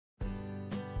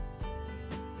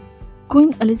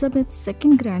Queen Elizabeth's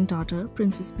second granddaughter,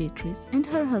 Princess Beatrice, and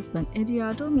her husband,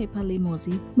 Edoardo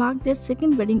marked their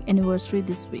second wedding anniversary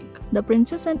this week. The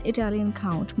princess and Italian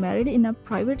count married in a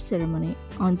private ceremony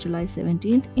on July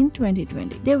 17th in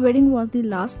 2020. Their wedding was the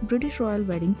last British royal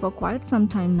wedding for quite some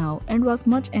time now and was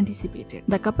much anticipated.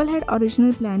 The couple had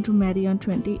originally planned to marry on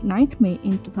 29th May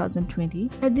in 2020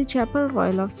 at the Chapel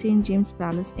Royal of St. James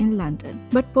Palace in London,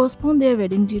 but postponed their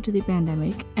wedding due to the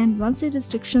pandemic, and once the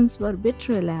restrictions were a bit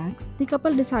relaxed, the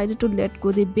couple decided to let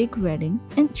go the big wedding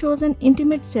and chose an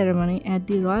intimate ceremony at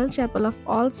the Royal Chapel of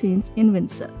All Saints in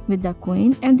Windsor, with the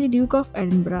Queen and the Duke of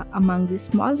Edinburgh among the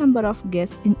small number of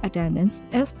guests in attendance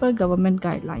as per government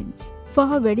guidelines. For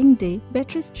her wedding day,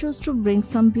 Beatrice chose to bring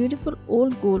some beautiful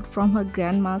old gold from her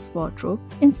grandma's wardrobe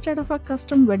instead of a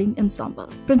custom wedding ensemble.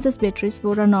 Princess Beatrice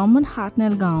wore a Norman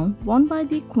Hartnell gown worn by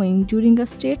the Queen during a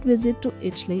state visit to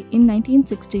Italy in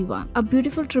 1961, a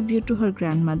beautiful tribute to her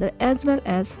grandmother as well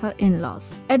as her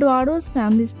in-laws. Edoardo's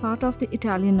family is part of the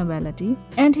Italian nobility,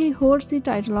 and he holds the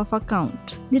title of a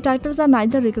count. The titles are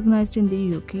neither recognized in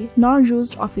the UK nor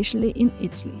used officially in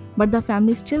Italy, but the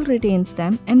family still retains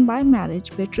them, and by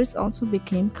marriage, Beatrice also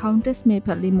became Countess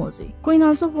Mosey. Queen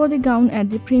also wore the gown at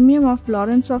the premiere of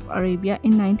Lawrence of Arabia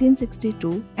in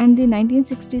 1962 and the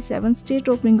 1967 state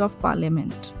opening of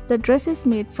Parliament. The dress is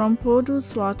made from peau de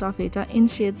soie taffeta in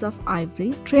shades of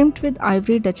ivory, trimmed with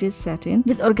ivory duchess satin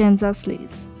with organza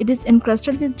sleeves. It is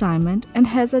encrusted with diamond and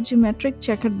has a geometric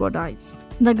checkered bodice.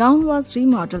 The gown was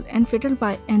remodeled and fitted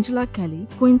by Angela Kelly,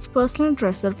 Queen's personal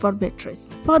dresser for Beatrice.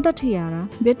 For the tiara,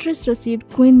 Beatrice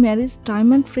received Queen Mary's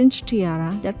diamond fringed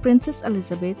tiara that Princess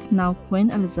Elizabeth, now Queen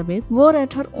Elizabeth, wore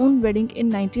at her own wedding in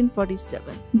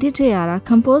 1947. The tiara,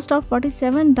 composed of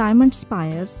 47 diamond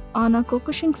spires on a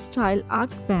coquetting-style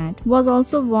arched band, was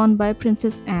also worn by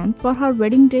Princess Anne for her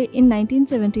wedding day in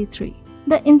 1973.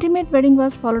 The intimate wedding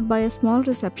was followed by a small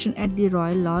reception at the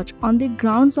Royal Lodge on the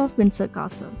grounds of Windsor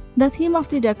Castle. The theme of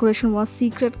the decoration was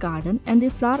Secret Garden, and the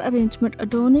flower arrangement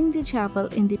adorning the chapel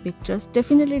in the pictures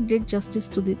definitely did justice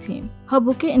to the theme. Her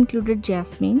bouquet included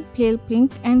jasmine, pale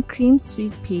pink and cream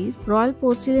sweet peas, royal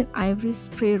porcelain ivory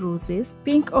spray roses,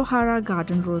 pink O'Hara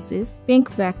garden roses,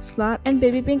 pink waxflower and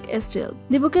baby pink estelle.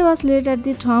 The bouquet was laid at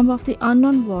the tomb of the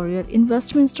unknown warrior in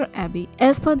Westminster Abbey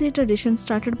as per the tradition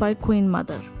started by Queen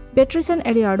Mother. Beatrice and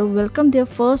Edoardo welcomed their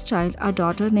first child, a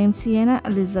daughter named Sienna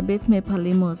Elizabeth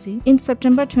Mosey, in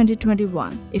September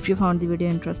 2021. If you found the video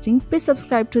interesting, please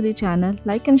subscribe to the channel,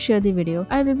 like and share the video.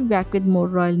 I will be back with more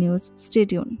royal news. Stay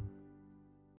tuned.